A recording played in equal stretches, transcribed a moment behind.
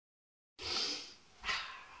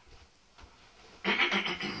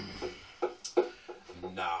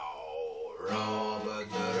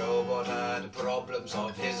problems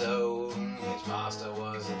of his own. His master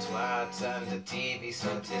was a twat and the TV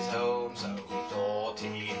set his home, so he thought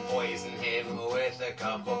he'd poison him with a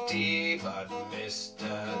cup of tea. But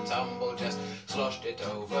Mr Tumble just sloshed it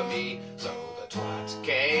over me, so the twat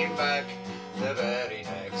came back the very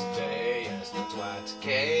next day. Yes, the twat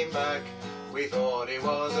came back. We thought he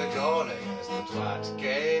was a goner. Yes, the twat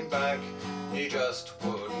came back. He just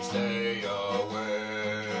wouldn't stay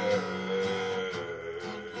away.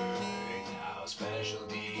 Now special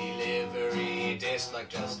delivery dislike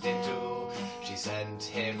Justin too. She sent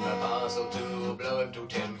him a parcel to blow him to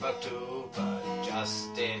Timbuktu, but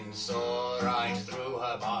Justin saw right through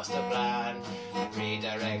her master plan and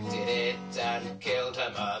redirected it and killed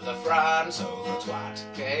her mother Fran. So the twat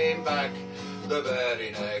came back the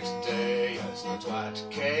very next day. Yes, the twat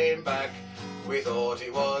came back. We thought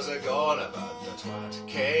he was a goner, but the twat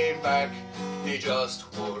came back. He just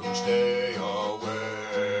wouldn't stay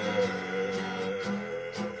away.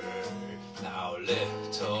 Now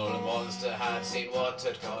little monster had seen what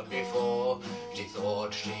had gone before. She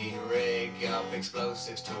thought she'd rig up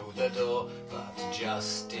explosives to the door, but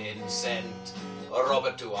Justin sent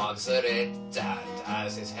Robert to answer it, and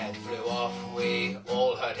as his head flew off, we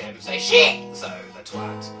all heard him say shit. So the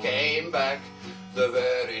twat came back the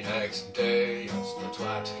very next day. Yes, the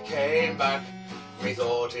twat came back. We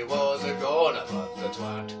thought he was a goner, but the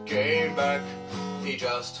twat came back. He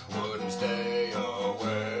just wouldn't stay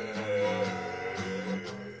away.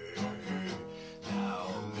 Now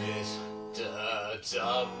Mr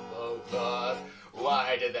Tumble, but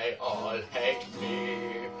why do they all hate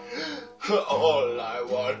me? All I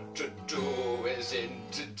want to do is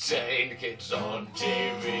entertain kids on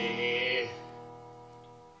TV.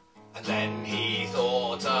 And then he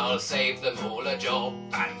thought, I'll save them all a job,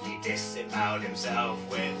 and he disemboweled himself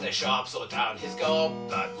with a sharp sword down his gob.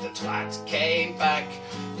 But the twat came back,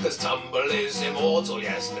 'cause Tumble is immortal.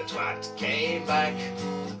 Yes, the twat came back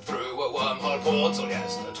through a wormhole portal.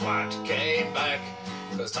 Yes, the twat came back,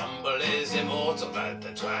 'cause Tumble is immortal. But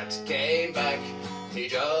the twat came back. He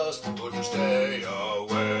just wouldn't stay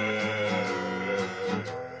away.